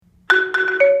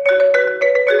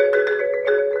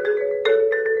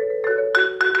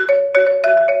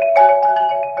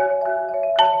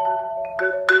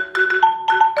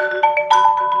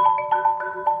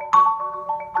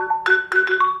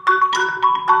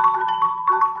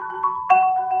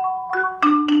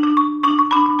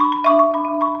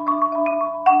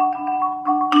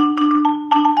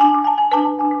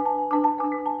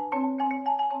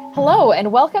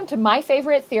and welcome to My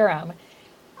Favorite Theorem.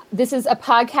 This is a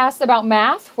podcast about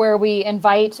math where we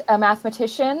invite a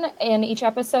mathematician in each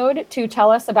episode to tell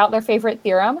us about their favorite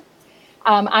theorem.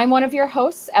 I'm one of your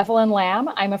hosts, Evelyn Lamb.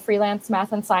 I'm a freelance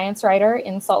math and science writer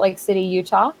in Salt Lake City,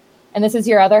 Utah. And this is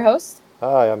your other host.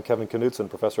 Hi, I'm Kevin Knutson,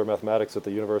 professor of mathematics at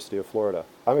the University of Florida.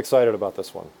 I'm excited about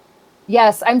this one.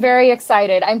 Yes, I'm very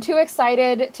excited. I'm too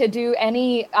excited to do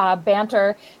any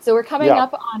banter. So we're coming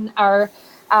up on our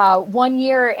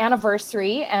 1-year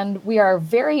anniversary, and we are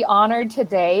very honored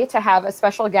today to have a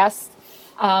special guest.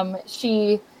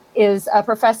 She is a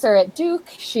professor at Duke.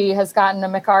 She has gotten a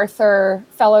MacArthur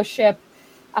Fellowship,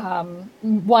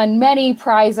 won many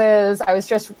prizes. I was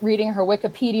just reading her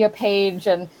Wikipedia page,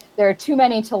 and there are too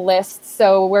many to list.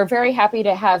 So we're very happy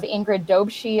to have Ingrid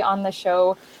Dobschi on the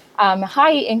show.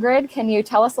 Hi, Ingrid. Can you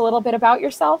tell us a little bit about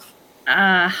yourself?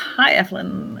 Hi,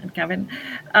 Evelyn and Kevin.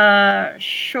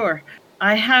 Sure.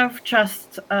 I have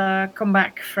just come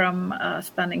back from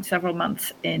spending several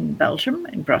months in Belgium,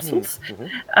 in Brussels. Mm-hmm.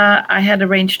 I had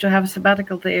arranged to have a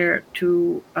sabbatical there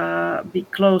to be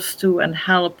close to and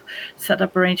help set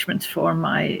up arrangements for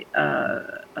my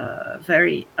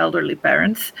very elderly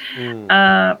parents.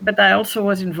 But I also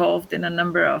was involved in a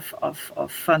number of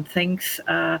fun things,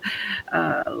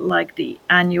 like the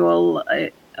annual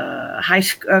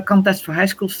contest for high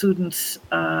school students,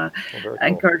 cool.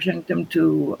 Encouraging them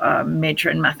to major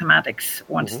in mathematics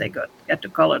once they get to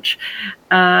college.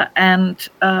 Because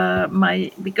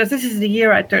this is the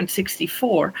year I turned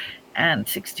 64, and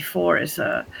 64 is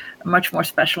a much more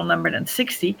special number than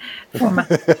 60 for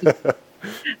mathematics.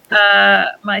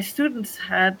 My students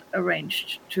had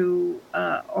arranged to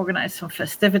organize some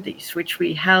festivities, which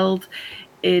we held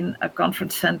in a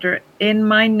conference center in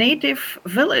my native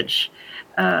village.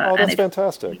 That's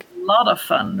fantastic. A lot of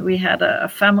fun. We had a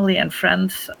family and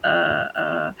friends.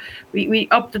 We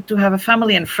opted to have a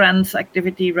family and friends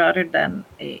activity rather than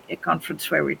a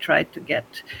conference where we tried to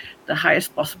get the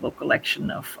highest possible collection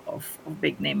of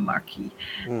big name marquee.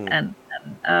 And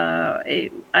I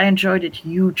enjoyed it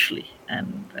hugely.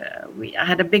 And I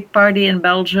had a big party in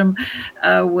Belgium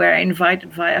where I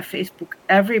invited via Facebook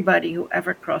everybody who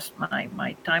ever crossed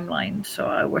my timeline. So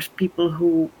I was people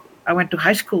who I went to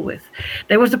high school with.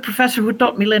 There was the professor who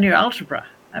taught me linear algebra.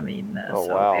 I mean,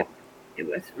 wow. It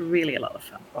was really a lot of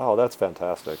fun. Oh, that's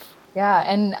fantastic. Yeah,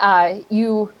 and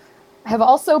you have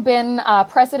also been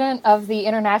president of the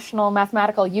International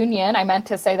Mathematical Union. I meant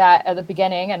to say that at the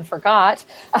beginning and forgot.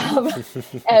 And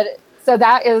so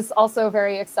that is also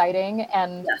very exciting.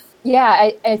 And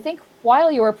yes. I think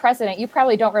while you were president, you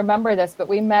probably don't remember this, but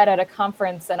we met at a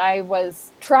conference and I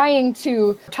was trying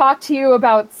to talk to you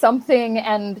about something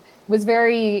and was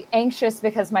very anxious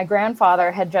because my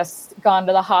grandfather had just gone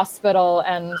to the hospital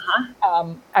and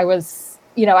I was,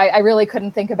 I really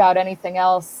couldn't think about anything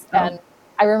else. Oh. And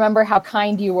I remember how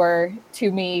kind you were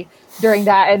to me during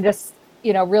that and just,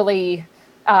 really,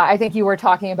 I think you were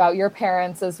talking about your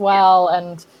parents as well. Yeah.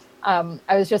 And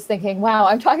I was just thinking, wow,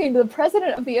 I'm talking to the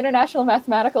president of the International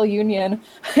Mathematical Union,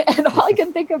 and all I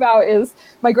can think about is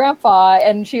my grandpa,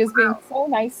 and she is being so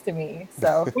nice to me.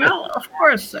 So, well, of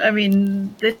course, I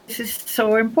mean, this is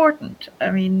so important.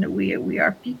 I mean, we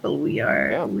are people. We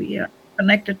are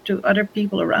connected to other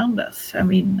people around us. I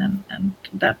mean, and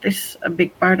that is a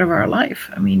big part of our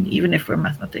life. I mean, even if we're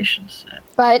mathematicians.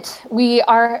 But we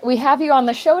have you on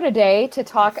the show today to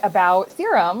talk about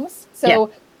theorems. So. Yeah.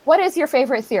 What is your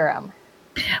favorite theorem?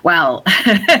 Well,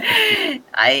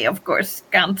 I, of course,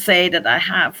 can't say that I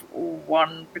have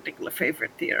one particular favorite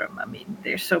theorem. I mean,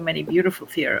 there's so many beautiful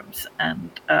theorems.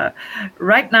 And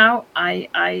right now,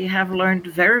 I have learned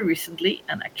very recently,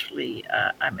 and actually,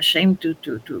 I'm ashamed to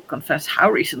confess how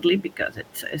recently, because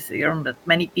it's a theorem that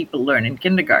many people learn in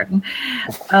kindergarten,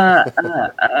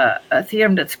 a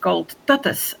theorem that's called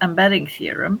Tutte's embedding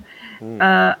theorem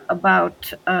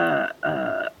about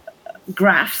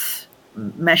graphs,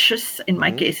 meshes. In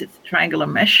my case, it's a triangular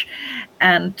mesh,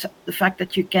 and the fact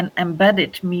that you can embed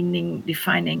it, meaning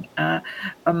defining a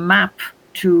map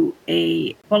to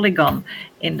a polygon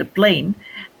in the plane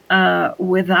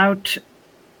without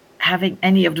having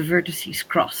any of the vertices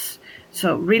cross.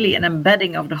 So really an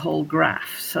embedding of the whole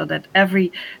graph, so that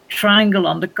every triangle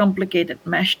on the complicated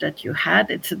mesh that you had,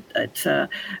 it's a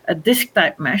disk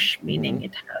type mesh, meaning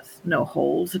it has no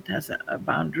holes, it has a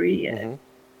boundary,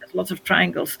 lots of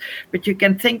triangles, but you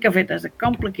can think of it as a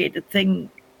complicated thing,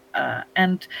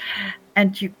 and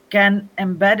you can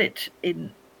embed it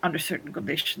in under certain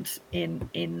conditions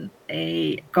in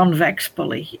a convex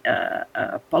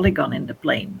polygon in the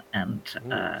plane, and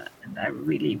I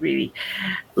really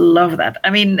love that. I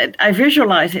mean, I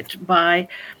visualize it by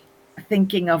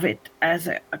thinking of it as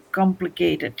a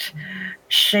complicated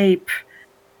shape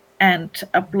and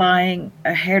applying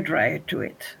a hairdryer to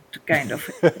it to kind of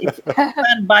it's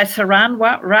planned by Saran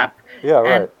wrap. Yeah,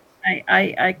 right. And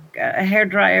a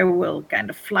hairdryer will kind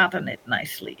of flatten it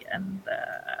nicely, and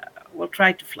will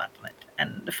try to flatten it.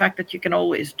 And the fact that you can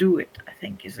always do it, I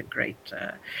think, is a great.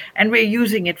 And we're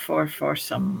using it for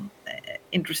some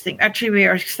interesting. Actually, we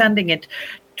are extending it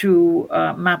to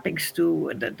mappings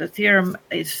to the theorem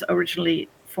is originally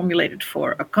formulated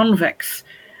for a convex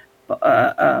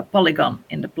polygon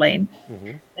in the plane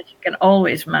that you can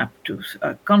always map to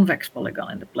a convex polygon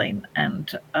in the plane,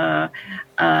 and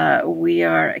we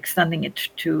are extending it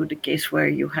to the case where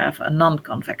you have a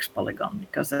non-convex polygon,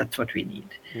 because that's what we need.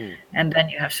 And then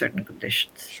you have certain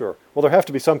conditions. Sure. Well, there have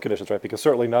to be some conditions, right? Because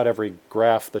certainly not every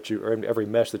graph that you, or every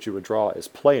mesh that you would draw is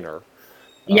planar.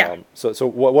 Yeah. So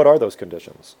what are those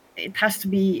conditions? It has to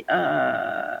be 3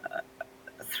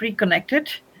 connected.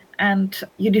 And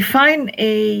you define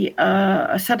a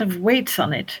set of weights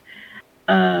on it,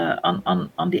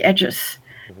 on the edges,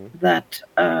 that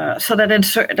so that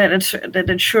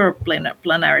ensure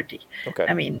planarity. Okay.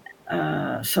 I mean,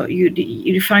 so you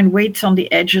define weights on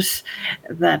the edges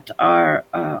that are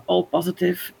all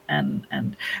positive,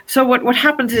 and so what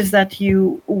happens is that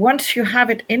once you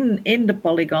have it in the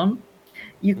polygon,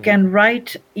 you can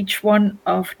write each one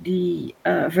of the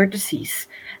vertices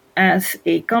as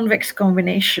a convex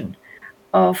combination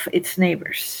of its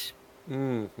neighbors.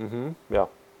 Yeah.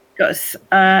 Because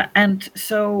and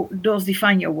so those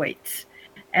define your weights.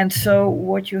 And so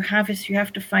what you have is you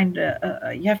have to find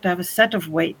you have to have a set of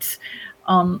weights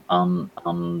on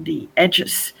the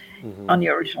edges on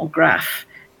your original graph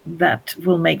that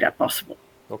will make that possible.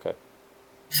 Okay.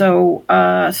 So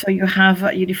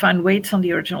you define weights on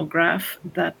the original graph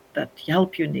that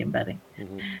help you in the embedding.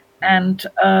 And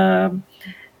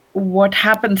what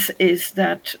happens is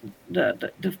that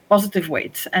the positive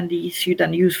weights, and these you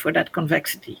then use for that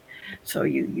convexity. So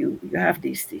you have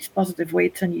these positive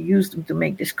weights, and you use them to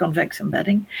make this convex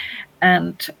embedding.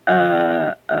 And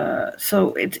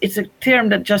so it's a theorem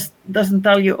that just doesn't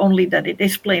tell you only that it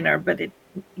is planar, but it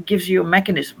gives you a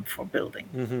mechanism for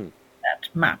building that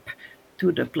map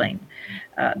to the plane.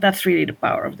 That's really the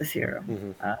power of the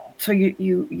theorem. So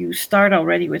you start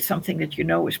already with something that you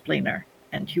know is planar,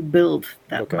 and you build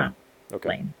that map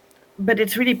plane. But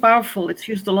it's really powerful. It's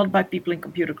used a lot by people in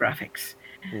computer graphics,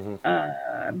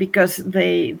 because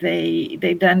they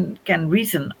then can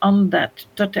reason on that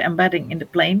Totte embedding in the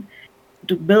plane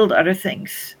to build other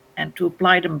things and to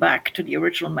apply them back to the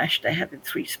original mesh they had in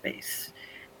 3 space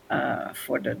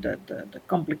for the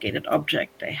complicated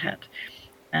object they had.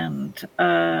 And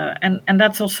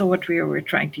that's also what we were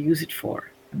trying to use it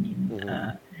for. I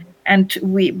mean,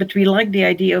 but we like the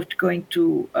idea of going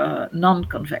to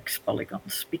non-convex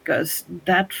polygons, because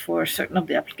that, for certain of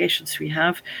the applications we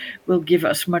have, will give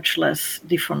us much less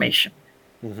deformation.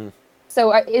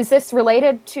 So is this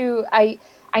related to, I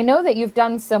know that you've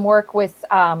done some work with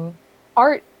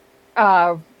art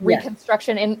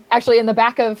reconstruction, and actually in the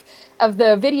back of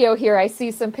the video here, I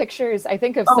see some pictures, I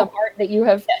think, of some art that you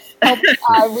have helped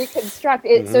reconstruct.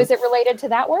 So is it related to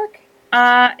that work?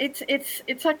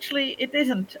 It's actually, it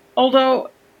isn't. Although,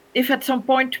 if at some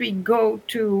point we go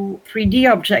to 3D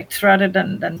objects rather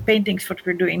than paintings, what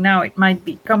we're doing now, it might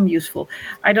become useful.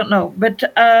 I don't know. But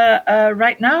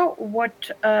right now,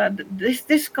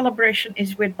 this collaboration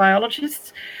is with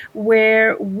biologists,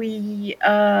 where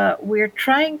we're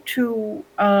trying to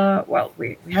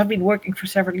we have been working for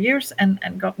several years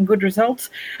and gotten good results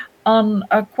on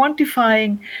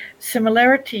quantifying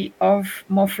similarity of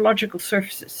morphological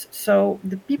surfaces. So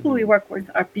the people we work with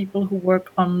are people who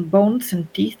work on bones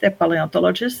and teeth. They're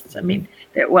paleontologists. I mean,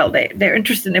 they're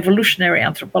interested in evolutionary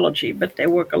anthropology, but they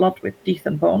work a lot with teeth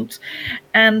and bones.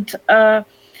 And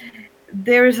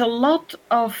there is a lot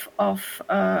of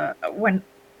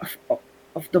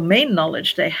domain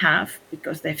knowledge they have,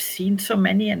 because they've seen so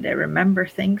many and they remember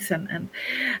things,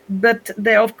 but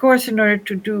they, of course, in order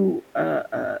to do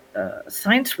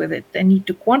science with it, they need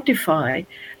to quantify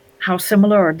how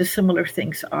similar or dissimilar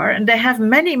things are, and they have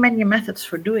many methods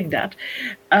for doing that,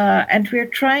 and we're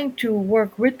trying to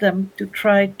work with them to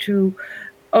try to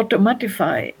automate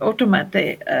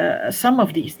some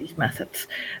of these methods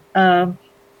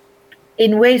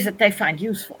in ways that they find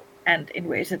useful and in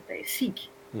ways that they seek.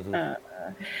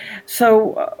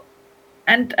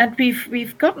 And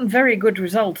we've gotten very good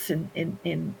results in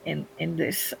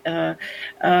this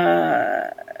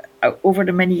over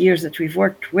the many years that we've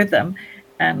worked with them,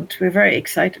 and we're very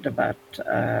excited about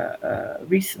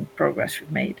recent progress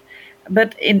we've made.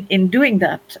 But in doing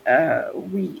that,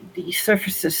 these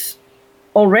surfaces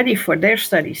already for their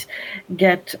studies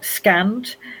get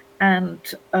scanned and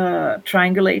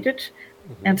triangulated.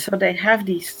 And so they have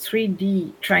these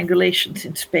 3D triangulations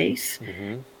in space.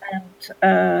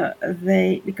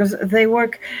 And because they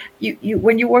work,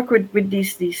 when you work with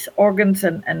these organs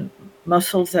and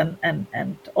muscles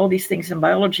and all these things in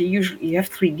biology, usually you have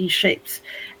 3D shapes,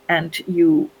 and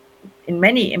in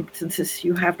many instances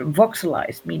you have them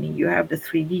voxelized, meaning you have the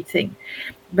 3D thing.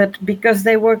 But because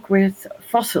they work with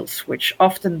fossils, which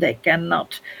often they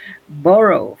cannot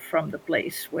borrow from the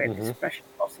place where this precious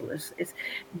fossil is,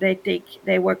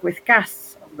 they work with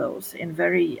casts of those in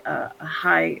very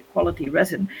high quality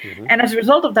resin. And as a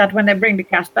result of that, when they bring the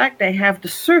cast back, they have the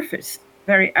surface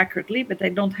very accurately, but they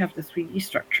don't have the 3D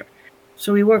structure.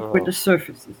 So we work with the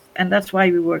surfaces, and that's why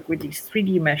we work with these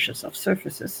 3D meshes of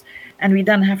surfaces. And we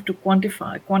then have to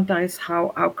quantize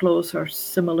how close or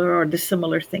similar or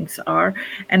dissimilar things are,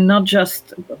 and not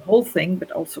just the whole thing, but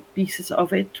also pieces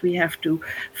of it. We have to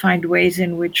find ways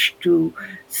in which to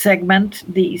segment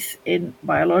these in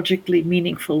biologically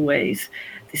meaningful ways.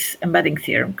 This embedding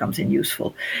theorem comes in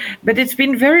useful. But it's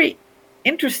been very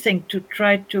interesting to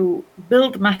try to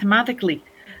build mathematically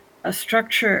a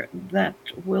structure that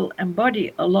will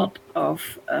embody a lot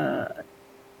of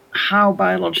how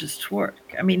biologists work.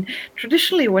 I mean,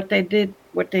 traditionally what they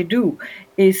do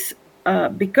is,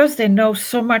 because they know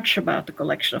so much about the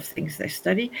collection of things they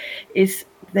study, is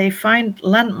they find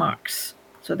landmarks.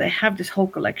 So they have this whole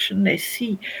collection, they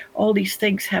see all these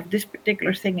things have this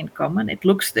particular thing in common, it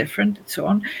looks different and so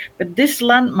on, but this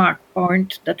landmark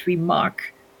point that we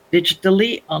mark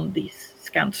digitally on these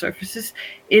scanned surfaces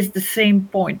is the same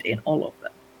point in all of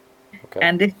them. Okay.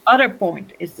 And this other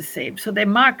point is the same. So they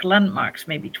mark landmarks,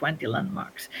 maybe 20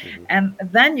 landmarks. And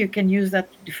then you can use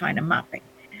that to define a mapping.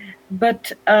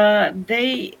 But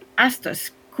they asked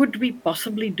us, could we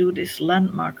possibly do this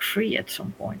landmark free at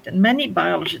some point? And many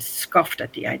biologists scoffed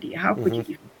at the idea. How could you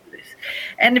even do this?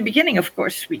 And in the beginning, of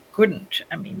course, we couldn't.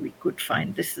 I mean, we could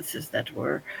find distances that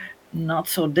were not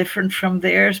so different from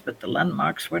theirs, but the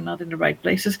landmarks were not in the right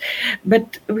places.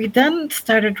 But we then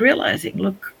started realizing,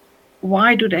 look,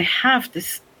 why do they have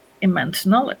this immense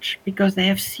knowledge? Because they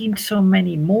have seen so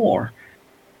many more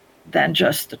than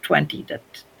just the 20 that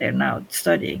they're now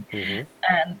studying.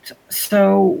 And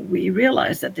so we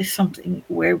realized that this is something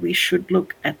where we should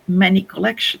look at many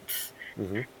collections.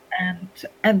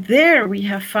 And there we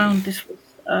have found, this was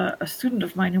a student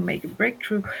of mine who made a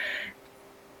breakthrough.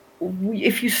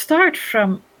 If you start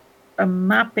from a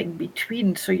mapping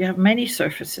between, so you have many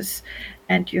surfaces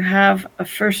and you have a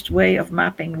first way of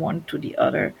mapping one to the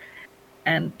other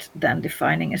and then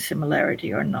defining a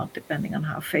similarity or not, depending on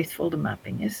how faithful the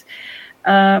mapping is.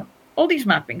 All these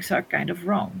mappings are kind of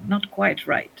wrong, not quite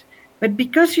right. But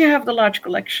because you have the large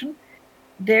collection,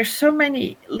 there's so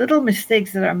many little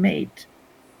mistakes that are made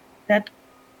that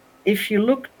if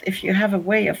you have a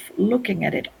way of looking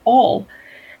at it all,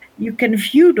 you can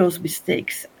view those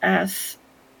mistakes as,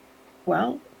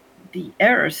 well, the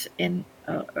errors in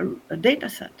a data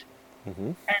set.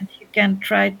 And you can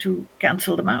try to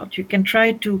cancel them out. You can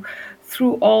try to,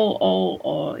 through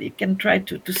you can try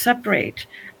to separate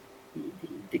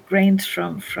the grains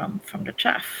from the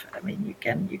chaff. I mean, you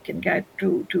can get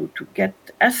to get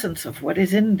the essence of what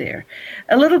is in there.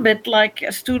 A little bit like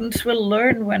students will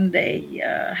learn when they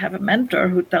have a mentor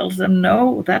who tells them,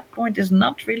 no, that point is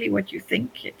not really what you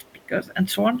think it, because, and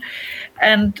so on.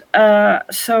 And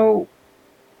so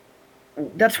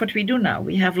that's what we do now.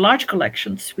 We have large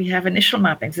collections. We have initial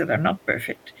mappings that are not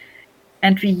perfect.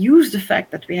 And we use the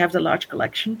fact that we have the large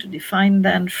collection to define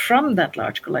then from that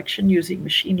large collection, using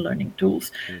machine learning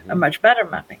tools, a much better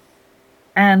mapping.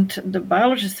 And the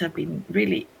biologists have been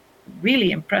really,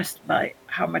 really impressed by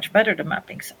how much better the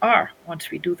mappings are once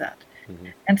we do that.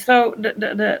 And so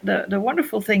the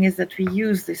wonderful thing is that we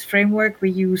use this framework.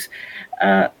 We use,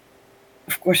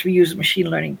 of course, we use machine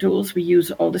learning tools. We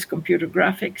use all this computer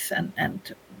graphics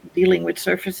and dealing with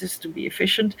surfaces to be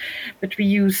efficient, but we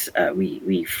use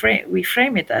we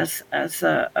frame it as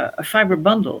a fiber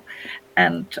bundle,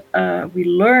 and we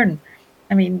learn.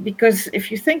 I mean, because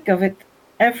if you think of it,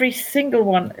 every single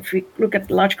one, if we look at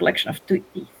the large collection of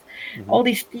teeth, all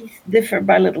these teeth differ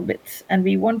by little bits, and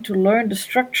we want to learn the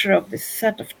structure of this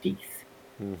set of teeth.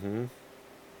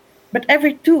 But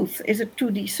every tooth is a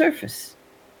 2D surface,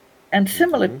 and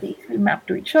similar teeth we map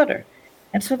to each other.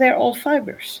 And so they're all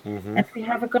fibers, and we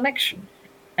have a connection.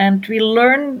 And we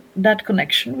learn that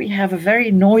connection. We have a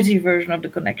very noisy version of the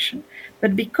connection.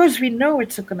 But because we know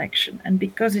it's a connection, and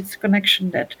because it's a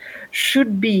connection that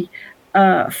should be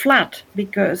flat,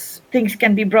 because things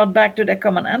can be brought back to their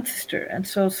common ancestor. And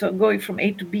so going from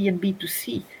A to B and B to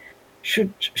C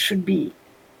should be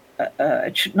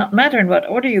it should not matter in what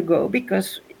order you go,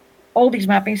 because all these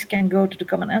mappings can go to the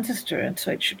common ancestor, and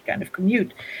so it should kind of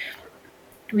commute.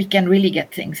 We can really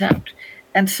get things out.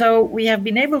 And so we have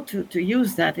been able to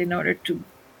use that in order to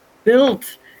build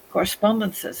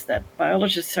correspondences that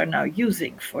biologists are now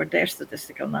using for their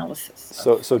statistical analysis.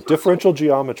 So differential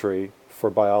geometry for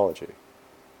biology.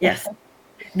 Yes.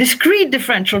 Discrete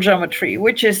differential geometry,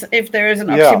 which is, if there is an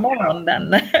oxymoron,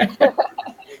 then...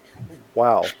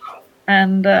 Wow.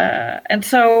 And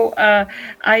so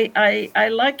I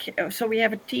like, so we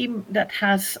have a team that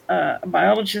has a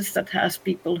biologist, that has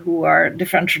people who are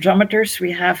differential geometers.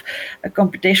 We have a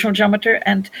computational geometer,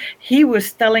 and he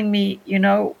was telling me,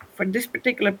 for this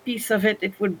particular piece of it,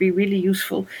 it would be really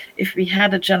useful if we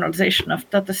had a generalization of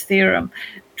Tata's theorem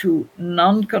to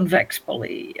non-convex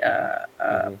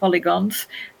polygons.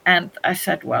 And I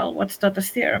said, well, what's Tata's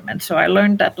theorem? And so I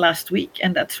learned that last week,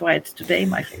 and that's why it's today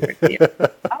my favorite theorem.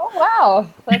 Oh, wow.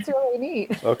 That's really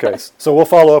neat. Okay. So we'll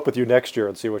follow up with you next year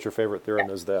and see what your favorite theorem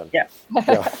is then. Yeah.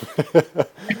 Yeah.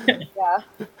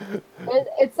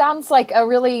 It sounds like a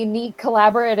really neat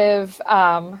collaborative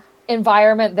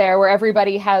environment there, where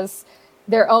everybody has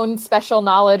their own special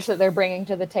knowledge that they're bringing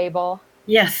to the table.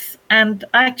 Yes. And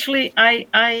actually, I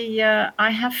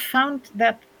have found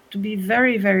that to be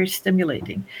very, very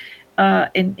stimulating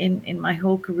in my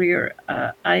whole career.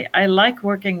 I like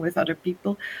working with other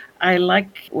people. I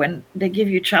like when they give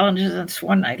you challenges and so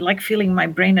on. I like feeling my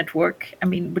brain at work. I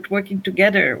mean, but working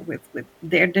together with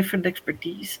their different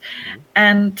expertise.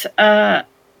 And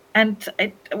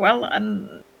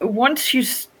once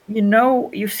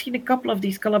you've seen a couple of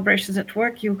these collaborations at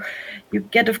work, you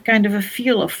get a kind of a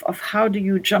feel of how do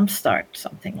you jumpstart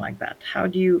something like that? How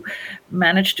do you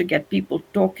manage to get people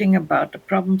talking about the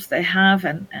problems they have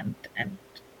and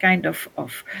kind of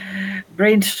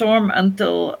brainstorm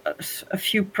until a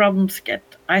few problems get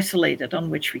isolated on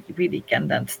which we really can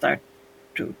then start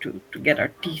to get our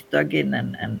teeth dug in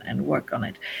and work on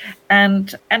it.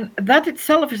 And that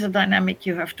itself is a dynamic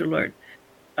you have to learn.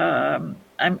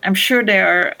 I'm sure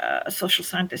there are social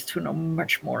scientists who know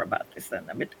much more about this than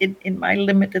them. But in my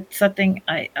limited setting,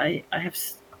 I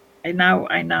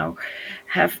now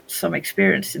have some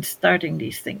experience in starting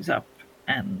these things up,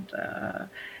 and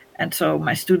so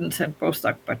my students and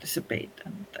postdoc participate,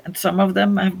 and some of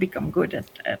them have become good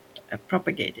at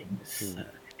propagating this.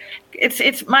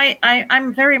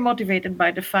 I'm very motivated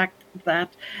by the fact that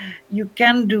you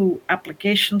can do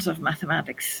applications of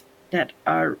mathematics that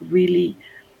are really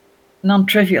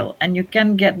non-trivial, and you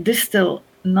can distill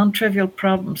non-trivial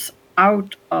problems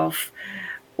out of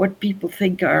what people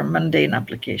think are mundane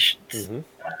applications.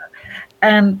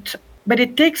 But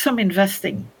it takes some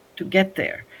investing to get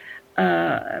there,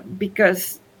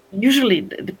 because usually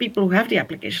the people who have the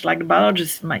application, like the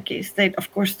biologists in my case, they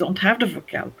of course don't have the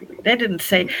vocabulary. They didn't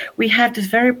say, we have this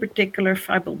very particular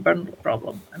fiber bundle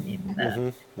problem. I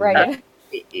mean, right.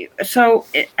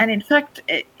 And in fact,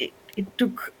 it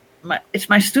took it's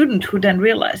my student who then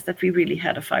realized that we really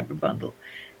had a fiber bundle,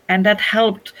 and that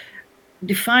helped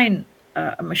define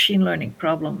a machine learning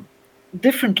problem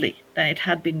differently than it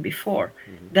had been before.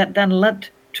 That then led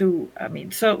to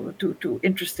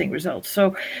interesting results.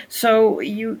 So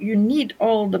you need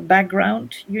all the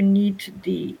background, you need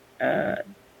the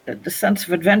sense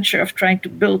of adventure of trying to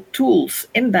build tools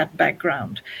in that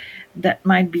background that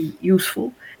might be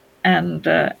useful. And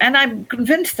I'm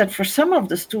convinced that for some of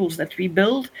the tools that we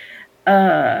build,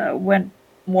 when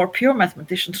more pure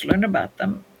mathematicians learn about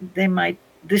them, they might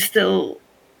distill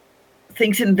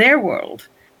things in their world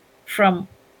from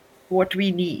what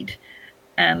we need,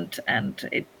 and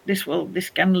this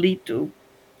can lead to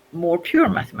more pure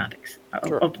mathematics.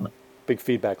 Sure. Ultimately. Big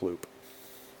feedback loop.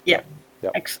 Yeah.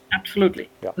 Yep. Absolutely.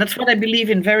 Yep. That's what I believe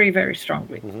in very, very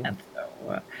strongly. And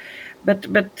so,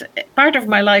 but part of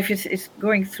my life is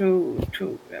going through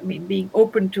being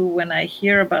open to when I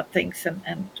hear about things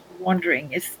and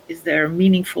wondering, is there a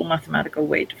meaningful mathematical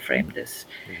way to frame this?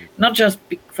 Not just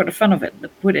for the fun of it,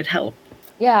 but would it help?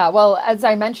 Yeah, well, as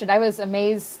I mentioned, I was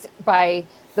amazed by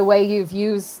the way you've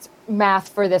used math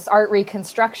for this art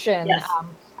reconstruction. Yes.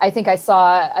 I think I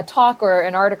saw a talk or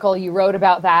an article you wrote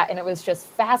about that, and it was just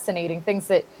fascinating, things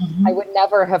that I would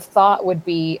never have thought would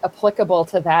be applicable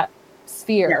to that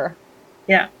sphere.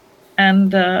 Yeah.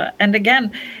 And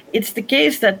again, it's the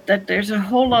case that there's a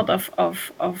whole lot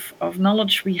of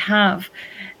knowledge we have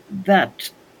that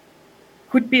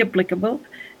could be applicable.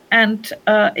 And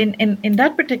in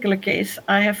that particular case,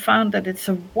 I have found that it's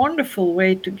a wonderful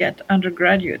way to get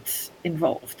undergraduates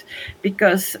involved,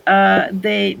 because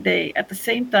they at the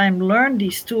same time learn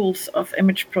these tools of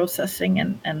image processing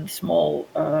and small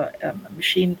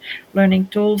machine learning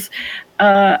tools,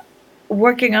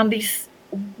 working on these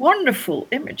wonderful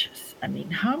images. I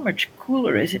mean, how much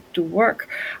cooler is it to work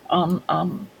on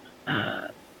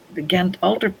the Ghent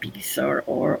altarpiece,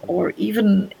 or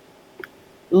even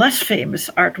less famous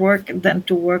artwork than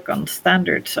to work on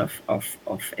standards of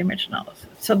image analysis.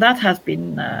 So that has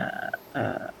been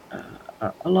a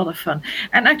lot of fun.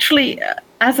 And actually,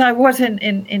 as I was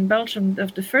in Belgium,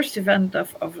 the first event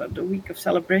of the week of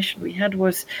celebration we had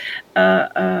was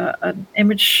an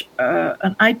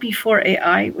IP4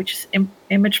 AI, which is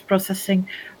image processing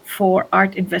for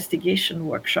art investigation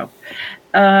workshop.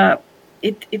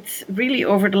 It's really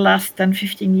over the last 10,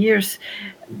 15 years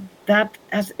that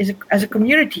as a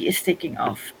community is taking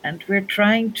off, and we're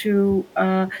trying to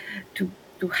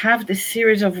have this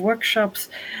series of workshops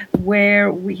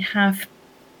where we have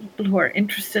people who are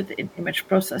interested in image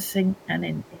processing and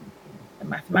in the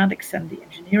mathematics and the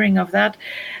engineering of that,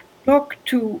 talk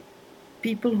to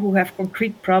people who have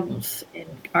concrete problems in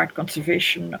art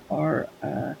conservation or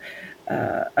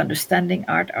understanding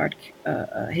art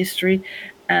history,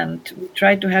 and we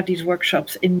try to have these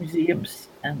workshops in museums,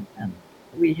 and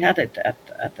we had it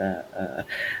at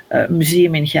a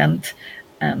museum in Ghent,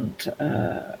 and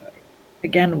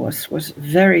again was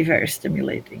very, very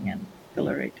stimulating and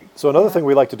exhilarating. So another thing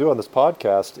we like to do on this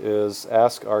podcast is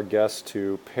ask our guests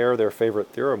to pair their favorite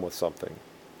theorem with something.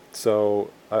 So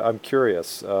I'm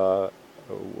curious,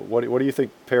 what do you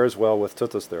think pairs well with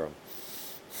Tutta's theorem?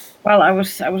 Well, I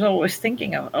was already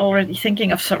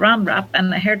thinking of Saran wrap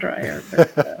and a hairdryer.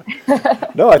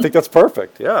 But, No, I think that's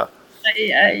perfect. Yeah.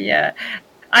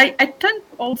 I tend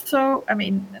also, I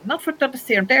mean, not for Tutta's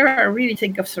theorem. There, I really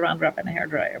think of Saran wrap and a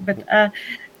hairdryer. But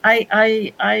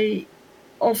I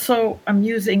also am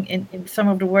using in some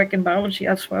of the work in biology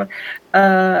as well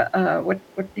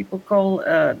what people call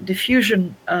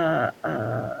diffusion,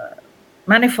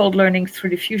 manifold learning through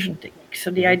diffusion techniques.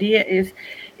 So the idea is,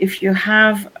 if you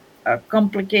have a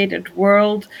complicated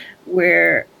world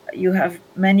where you have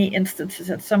many instances,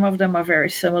 and some of them are very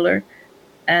similar,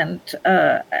 and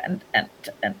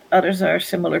others are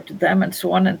similar to them, and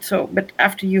so on and so. But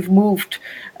after you've moved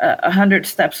 100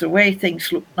 steps away,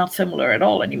 things look not similar at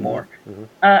all anymore,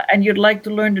 and you'd like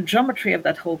to learn the geometry of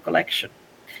that whole collection.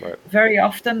 Right. Very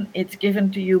often it's given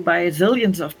to you by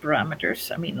zillions of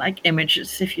parameters. I mean, like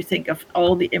images, if you think of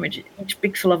all the images, each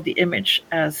pixel of the image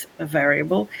as a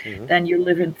variable, then you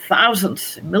live in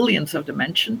thousands, millions of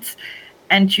dimensions.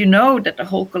 And you know that the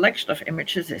whole collection of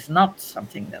images is not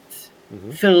something that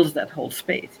fills that whole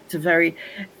space. It's a very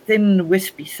thin,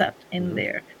 wispy set in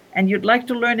there. And you'd like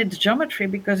to learn its geometry,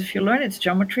 because if you learn its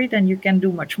geometry, then you can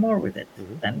do much more with it.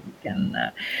 Then you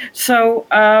can.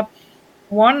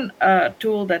 One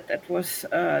tool that was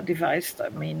devised, I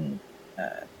mean,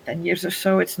 10 years or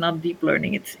so. It's not deep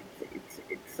learning. It's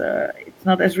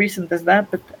not as recent as that,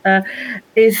 but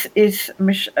is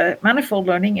manifold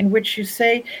learning, in which you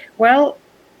say, well,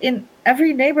 in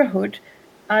every neighborhood,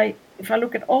 if I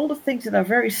look at all the things that are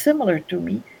very similar to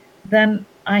me, then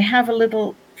I have a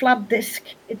little flat disk.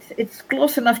 It's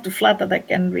close enough to flat that I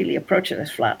can really approach it as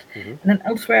flat. And then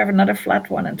elsewhere I have another flat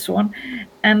one, and so on.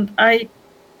 And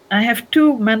I have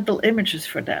two mental images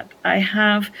for that. I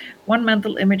have one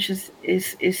mental image is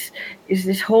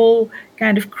this whole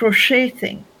kind of crochet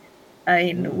thing,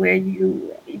 where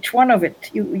each one of it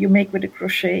you make with a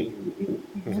crochet, you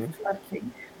have a flat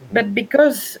thing. But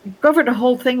because you cover the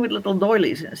whole thing with little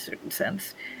doilies in a certain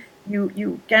sense,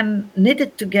 you can knit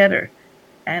it together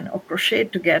or crochet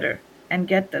it together and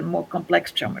get a more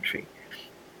complex geometry.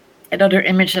 Another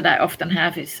image that I often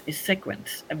have is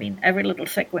sequins. I mean, every little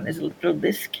sequin is a little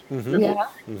disc,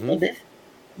 little disc,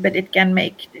 but it can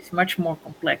make this much more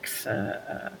complex.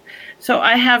 So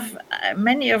I have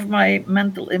many of my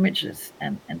mental images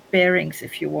and pairings,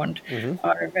 if you want,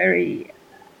 are very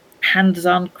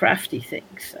hands-on, crafty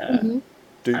things.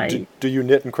 Do you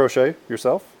knit and crochet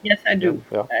yourself? Yes, I do.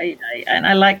 Yeah.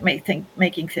 I like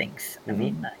making things. I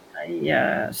mean,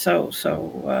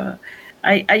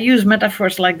 I use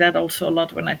metaphors like that also a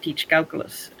lot when I teach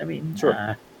calculus. I mean,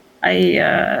 sure.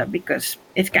 Because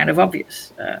it's kind of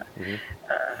obvious.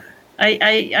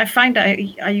 I find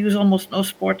I use almost no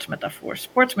sports metaphors.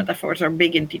 Sports metaphors are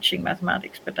big in teaching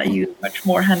mathematics, but I use much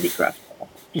more handicraft.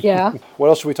 Yeah. What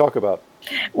else should we talk about?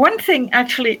 One thing,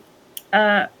 actually,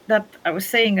 that I was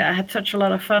saying, I had such a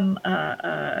lot of fun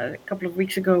a couple of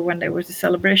weeks ago when there was a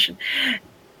celebration.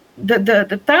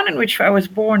 The town in which I was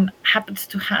born happens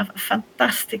to have a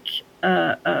fantastic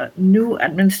new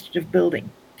administrative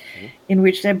building, in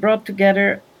which they brought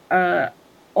together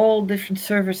all different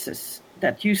services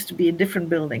that used to be in different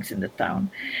buildings in the town.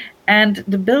 And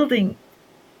the building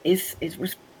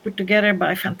was put together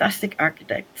by fantastic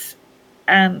architects.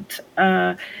 and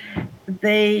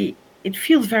it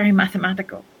feels very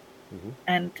mathematical.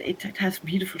 And it has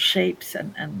beautiful shapes,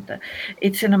 and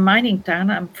it's in a mining town.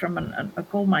 I'm from a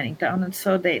coal mining town, and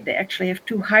so they actually have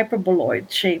two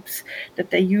hyperboloid shapes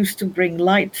that they use to bring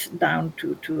light down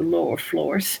to lower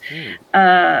floors.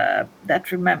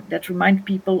 That remind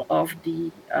people of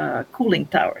the cooling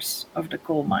towers of the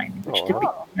coal mine, which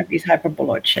typically have these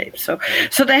hyperboloid shapes.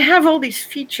 So they have all these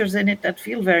features in it that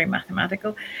feel very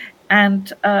mathematical.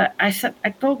 And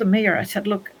I told the mayor, I said,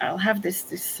 look, I'll have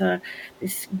this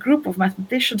group of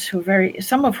mathematicians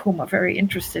some of whom are very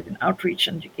interested in outreach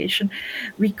and education.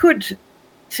 We could,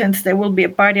 since there will be a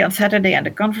party on Saturday and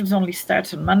the conference only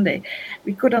starts on Monday,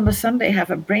 we could on the Sunday have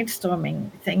a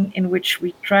brainstorming thing in which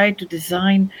we try to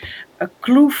design a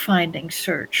clue-finding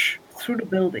search through the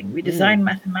building. We design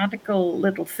mathematical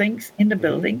little things in the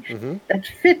building that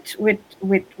fit with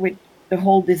the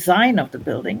whole design of the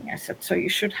building. I said, so you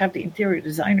should have the interior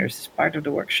designers as part of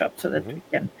the workshop so that we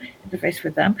can interface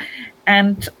with them.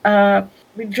 And I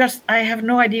have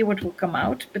no idea what will come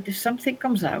out, but if something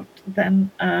comes out, then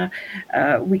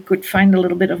we could find a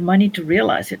little bit of money to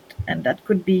realize it. And that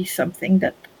could be something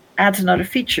that adds another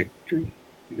feature to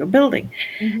your building.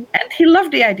 And he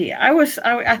loved the idea.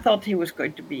 I thought he was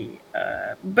going to be,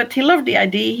 but he loved the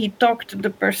idea. He talked to the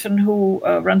person who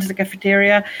runs the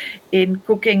cafeteria in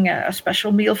cooking a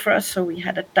special meal for us. So we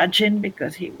had a tajin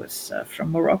because he was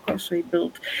from Morocco. So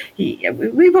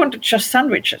we wanted just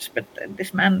sandwiches, but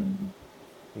this man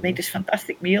made this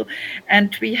fantastic meal,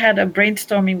 and we had a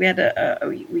brainstorming.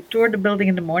 We toured the building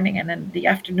in the morning, and in the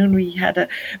afternoon we had a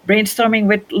brainstorming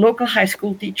with local high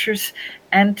school teachers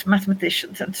and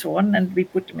mathematicians and so on. And we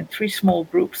put them in 3 small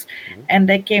groups, and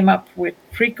they came up with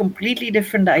 3 completely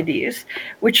different ideas,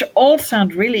 which all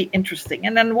sound really interesting.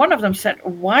 And then one of them said,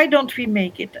 "Why don't we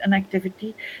make it an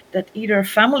activity that either a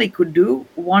family could do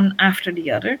one after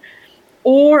the other,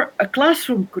 or a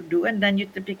classroom could do, and then you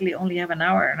typically only have an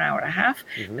hour and a half,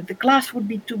 but the class would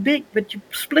be too big, but you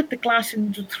split the class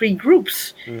into 3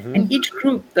 groups, and each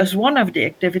group does one of the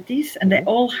activities, and they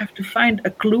all have to find a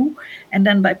clue, and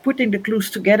then by putting the clues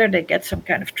together, they get some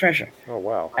kind of treasure." Oh,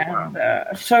 wow. And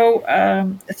so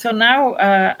now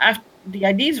after the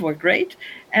ideas were great,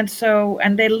 and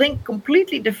they link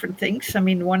completely different things. I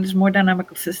mean, one is more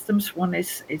dynamical systems, one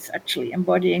is actually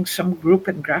embodying some group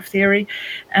and graph theory,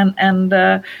 and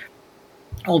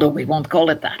although we won't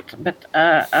call it that, but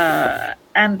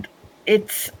and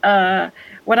it's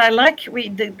what I like.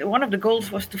 One of the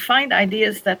goals was to find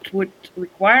ideas that would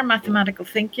require mathematical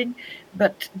thinking,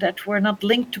 but that were not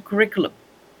linked to curriculum.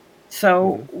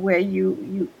 So where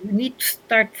you need to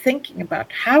start thinking about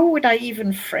how would I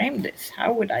even frame this?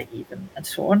 How would I even, and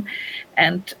so on,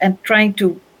 and trying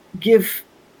to give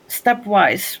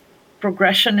stepwise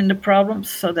progression in the problems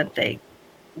so that they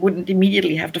wouldn't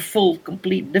immediately have the full,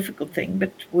 complete, difficult thing,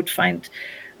 but would find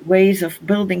ways of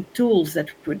building tools that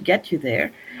would get you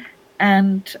there.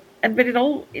 But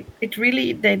it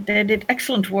really, they did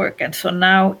excellent work. And so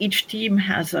now each team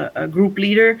has a group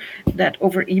leader that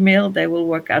over email, they will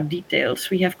work out details.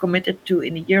 We have committed to,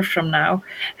 in a year from now,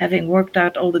 having worked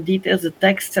out all the details, the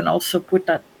texts, and also put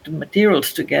the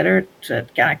materials together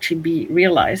that can actually be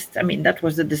realized. I mean, that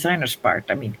was the designer's part.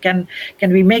 I mean, can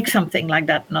we make something like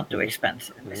that not too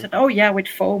expensive? And they said, oh yeah, with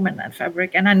foam and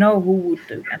fabric. And I know who would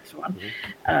do and so on.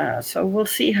 So we'll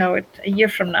see how a year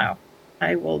from now,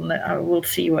 I will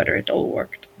see whether it all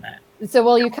worked. So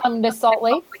will you come to Salt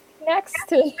Lake next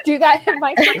to do that in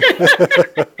my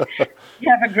You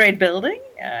have a great building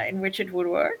in which it would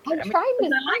work. I like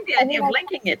the idea of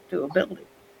linking it to a building.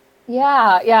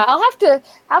 Yeah. I'll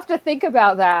have to think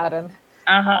about that. And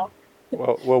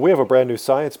well, we have a brand new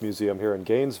science museum here in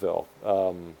Gainesville.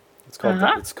 It's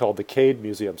called the Cade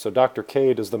Museum. So Dr.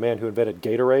 Cade is the man who invented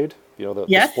Gatorade. You know, the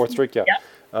sports drink. Yeah.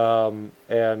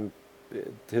 And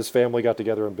his family got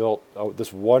together and built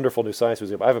this wonderful new science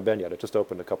museum. I haven't been yet. It just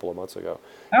opened a couple of months ago.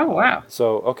 Oh, wow.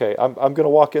 Okay, I'm going to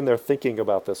walk in there thinking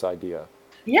about this idea.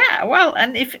 Yeah, well,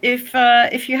 and if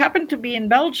you happen to be in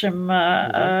Belgium,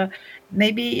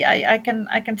 maybe I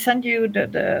can send you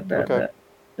the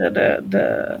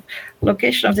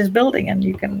location of this building, and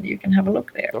you can have a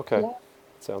look there. Okay,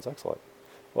 sounds excellent.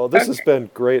 Well, this has been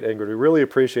great, Ingrid. We really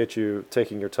appreciate you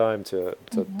taking your time to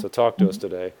talk to us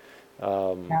today.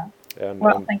 And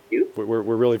thank you. We're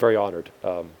really very honored.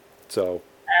 It's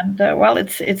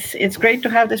great to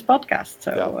have this podcast.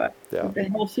 So the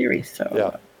whole series.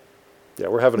 So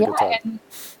we're having a good time. And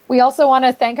we also want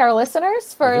to thank our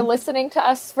listeners for listening to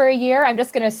us for a year. I'm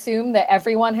just going to assume that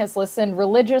everyone has listened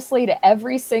religiously to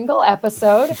every single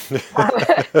episode.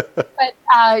 But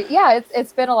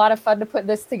it's been a lot of fun to put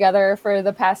this together for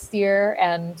the past year,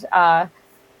 and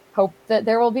hope that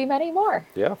there will be many more.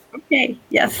 Yeah. Okay.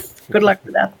 Yes. Good luck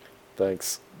with that.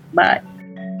 Thanks. Bye.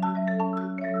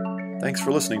 Thanks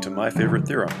for listening to My Favorite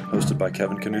Theorem, hosted by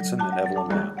Kevin Knutson and Evelyn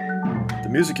Lamb. The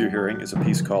music you're hearing is a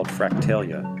piece called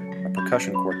Fractalia, a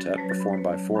percussion quartet performed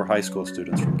by 4 high school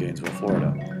students from Gainesville,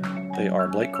 Florida. They are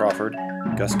Blake Crawford,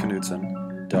 Gus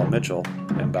Knutson, Del Mitchell,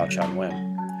 and Bao Chan Nguyen.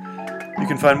 You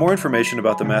can find more information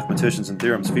about the mathematicians and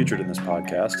theorems featured in this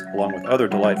podcast, along with other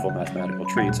delightful mathematical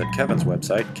treats at Kevin's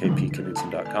website,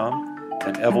 kpknutson.com,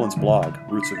 and Evelyn's blog,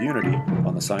 Roots of Unity,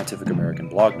 on the Scientific American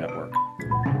Blog Network.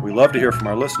 We love to hear from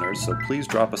our listeners, so please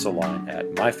drop us a line at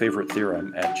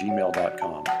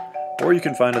myfavoritetheorem@gmail.com, or you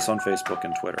can find us on Facebook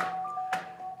and Twitter.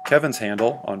 Kevin's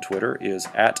handle on Twitter is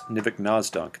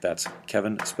 @NivikNazdunk, that's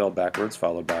Kevin spelled backwards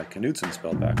followed by Knutson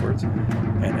spelled backwards,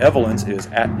 and Evelyn's is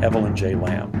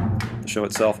 @EvelynJLamb. The show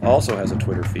itself also has a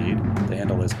Twitter feed. The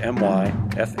handle is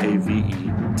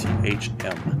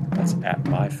MYFAVETHM, that's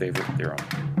 @MyFavoriteTheorem.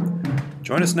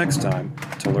 Join us next time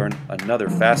to learn another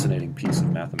fascinating piece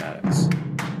of mathematics.